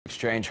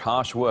exchange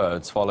harsh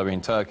words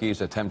following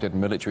Turkey's attempted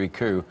military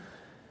coup.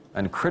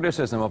 And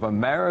criticism of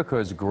America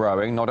is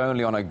growing not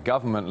only on a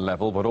government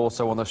level but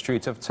also on the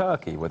streets of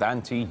Turkey, with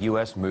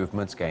anti-US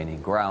movements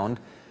gaining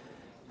ground.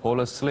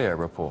 Paula Sleer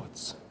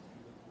reports.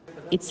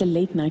 It's a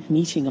late-night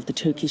meeting of the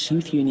Turkish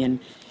Youth Union,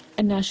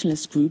 a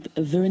nationalist group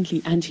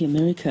virulently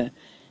anti-America.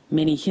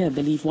 Many here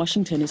believe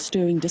Washington is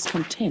stirring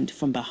discontent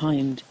from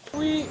behind.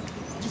 We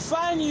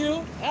define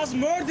you as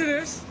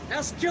murderers,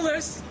 as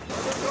killers.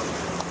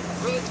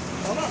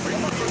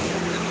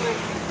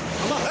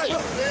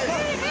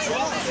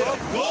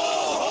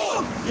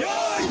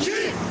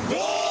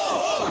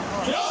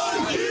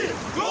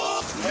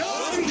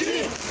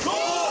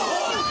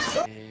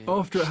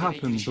 After it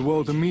happened, the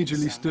world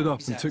immediately stood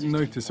up and took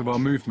notice of our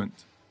movement.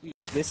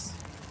 This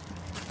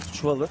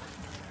çuvalı.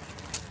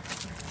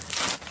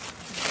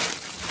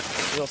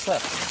 What's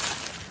that?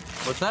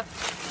 What's that?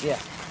 Yeah.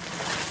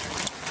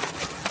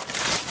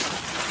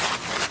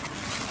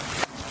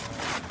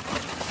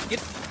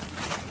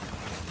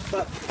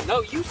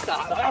 No, you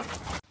stop.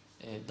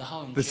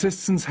 The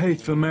citizens'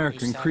 hate for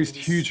America increased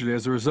hugely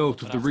as a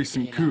result of the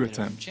recent coup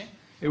attempt.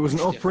 It was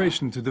an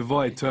operation to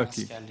divide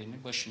Turkey.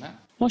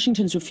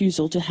 Washington's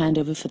refusal to hand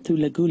over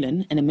Fethullah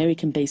Gulen, an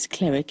American-based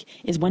cleric,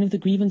 is one of the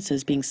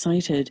grievances being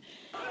cited.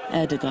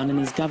 Erdogan and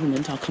his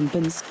government are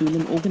convinced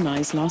Gulen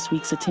organized last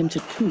week's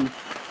attempted coup,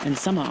 and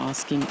some are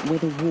asking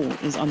whether war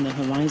is on the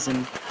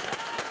horizon.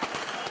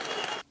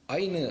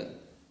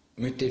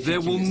 There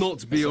will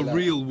not be a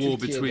real war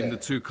between the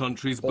two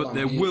countries, but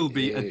there will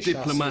be a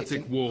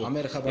diplomatic war.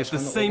 If the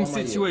same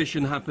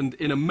situation happened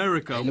in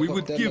America, we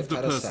would give the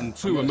person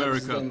to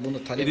America.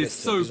 It is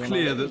so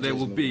clear that there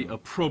will be a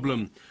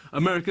problem.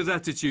 America's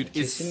attitude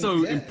is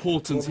so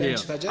important here.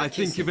 I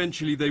think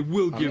eventually they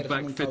will give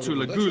back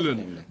Fethullah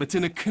Gulen, but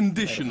in a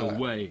conditional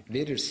way.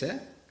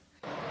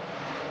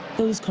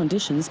 Those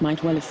conditions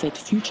might well affect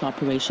future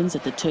operations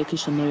at the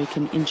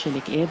Turkish-American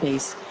Incirlik Air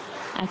Base.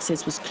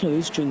 Access was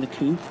closed during the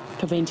coup,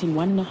 preventing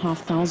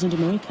 1,500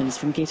 Americans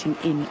from getting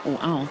in or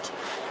out,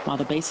 while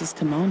the base's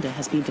commander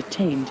has been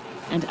detained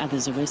and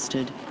others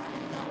arrested.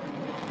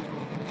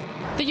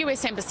 The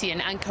US Embassy in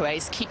Ankara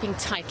is keeping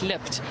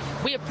tight-lipped.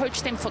 We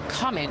approached them for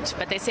comment,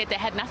 but they said they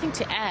had nothing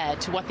to add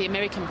to what the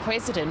American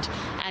president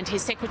and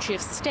his Secretary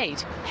of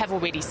State have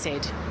already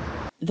said.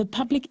 The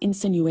public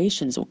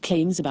insinuations or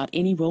claims about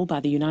any role by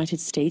the United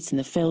States in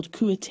the failed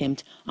coup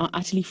attempt are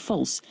utterly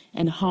false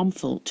and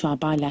harmful to our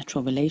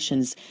bilateral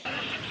relations.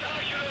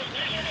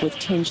 With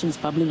tensions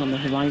bubbling on the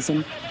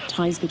horizon,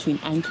 ties between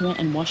Ankara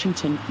and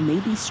Washington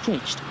may be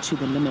stretched to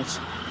the limit.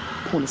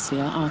 Paula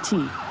Sleer,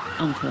 RT,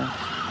 Ankara.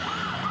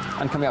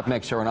 And coming up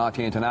next here on RT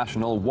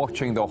International,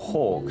 watching the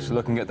hawks,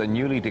 looking at the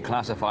newly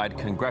declassified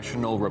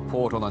congressional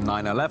report on the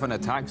 9/11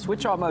 attacks,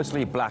 which are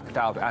mostly blacked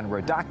out and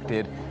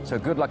redacted. So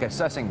good luck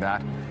assessing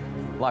that.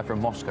 Live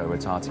from Moscow,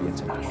 it's RT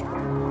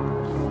International.